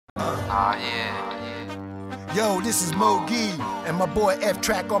Yo, this is Mogie and my boy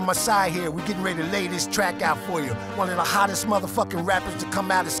F-Trax on my side here. We're getting ready to lay this track out for you. One of the hottest motherfucking rappers to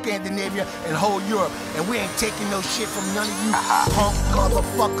come out of Scandinavia and whole Europe. And we ain't taking no shit from none of you punk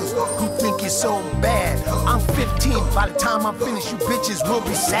motherfuckers who think it's so bad. I'm 15. By the time I'm finished, you bitches will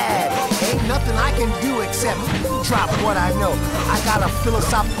be sad. Ain't nothing I can do except drop what I know. I got a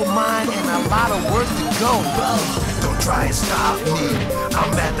philosophical mind and a lot of work to go. Don't try and stop me.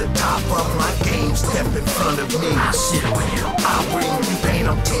 I'm at the top of my game. Step in front of me. I'll shit on you. I'll bring you pain.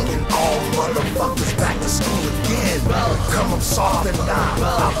 I'm taking all motherfuckers back to school again. Come up soft and down.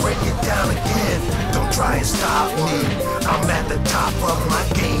 I'll break it down again. Don't try and stop me. I'm at the top of my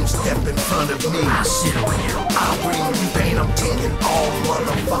game. Step in front of me. I'll shit on you. I'll bring you pain. I'm taking all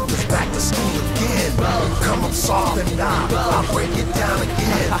motherfuckers back to school again. Come up soft and down. I'll break it down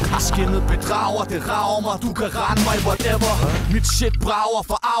again. Skinnet bedrager, det rager mig. Du kan rende mig whatever. Mit shit brager,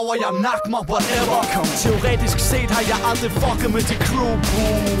 forarver jeg, nak mig whatever. Teoretisk set har jeg aldrig fucket med dit crew.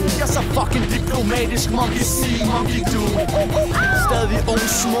 Jeg er så fucking diplomatisk, monkey see, monkey do. Stadig ung,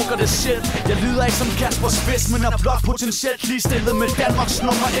 smuk og det shit. Jeg lyder ikke som Kasper Spids, men er blot potentielt ligestillet med Danmarks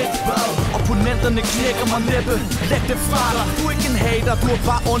nummer 1. Opponenterne knækker mig næppe. Læg det fra dig. Du er ikke en hater, du er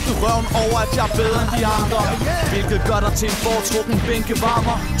bare ondt i røven over, at jeg er bedre end de andre. Hvilket gør dig til en foretrukken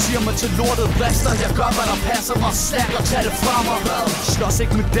bænkevarmer. Siger mig til lortet brister. Jeg gør hvad der passer mig. Slæk og tag det fra mig. Slås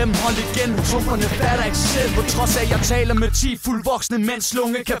ikke med dem, hold igen. Tumperne fatter ikke selv. På trods af jeg taler med 10 fuldvoksne mænds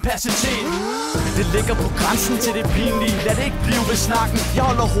lungekapacitet. Det ligger på grænsen til det pinlige. Lad det ikke blive ved snakken. Jeg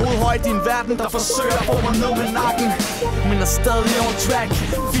holder hovedet højt i en verden, der forsøger at få mig ned med nakken. Men er stadig on track.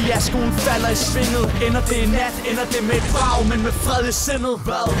 Fiaskoen falder i svinget. Ender det i nat, ender det med et brag, men med fred i sindet.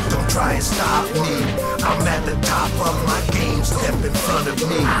 Don't try and stop me. I'm at the top of my game. Step in front of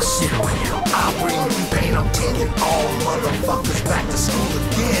me. I'll shit on you. I'll bring you pain. I'm taking all motherfuckers back to school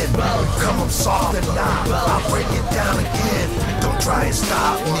again. Come up soft and down. I'll break it down again. Don't try and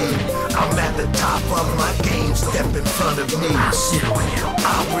stop me. I'm at the top of my game. Step in front of me. I'll shit on you.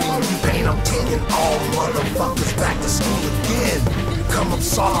 I'll bring you pain. I'm taking all motherfuckers back to school again. Come up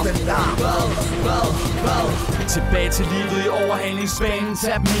soft and down. Tilbage til livet i overhalingsbanen.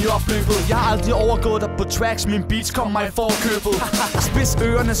 Tag dem i opløbet. Jeg har aldrig overgået dig på tracks. Min beats kommer mig i forkøbet. Spids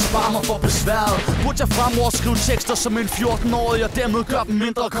ørerne, spar mig for besværet. Burde jeg fremover skrive tekster som en 14-årig, og dermed gør dem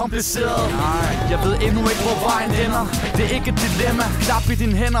mindre kompliceret. Jeg ved endnu ikke hvor vejen ender. Det er ikke et dilemma. Klap i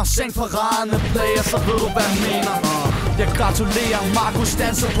dine hænder, sænk paraderne. Player, så ved du hvad jeg mener. Jeg gratulerer, Markus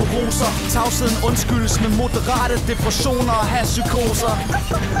danser på roser. Tavsheden undskyldes med moderate depressioner og psykoser.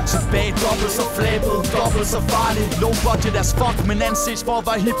 Tilbage dobbelt så flabet, dobbelt så farlig. Low budget as fuck, men anses for at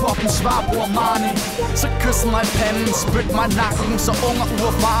være hiphoppens svar på Armani. Så kys mig i panden, spyt mig i nakken. Så unger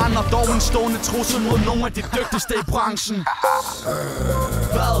uerfaren og dog en stående trussel mod nogle af de dygtigste i branchen.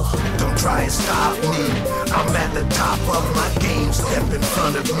 Don't try and stop me. I'm at the top of my game. Step in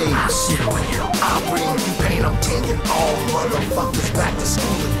front of me. I'll shit on you. I'll bring you pain. I'm taking all motherfuckers back to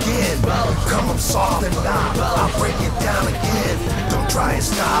school again. Come up soft and down. I'll break it down again. Don't try and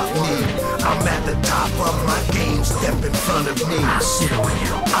stop me. I'm at the top of my game. Step in front of me. I'll shit on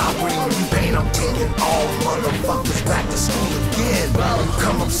you. I'll bring you pain. I'm taking all motherfuckers back to school again.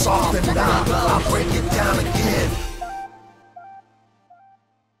 Come up soft and down. I'll break it down.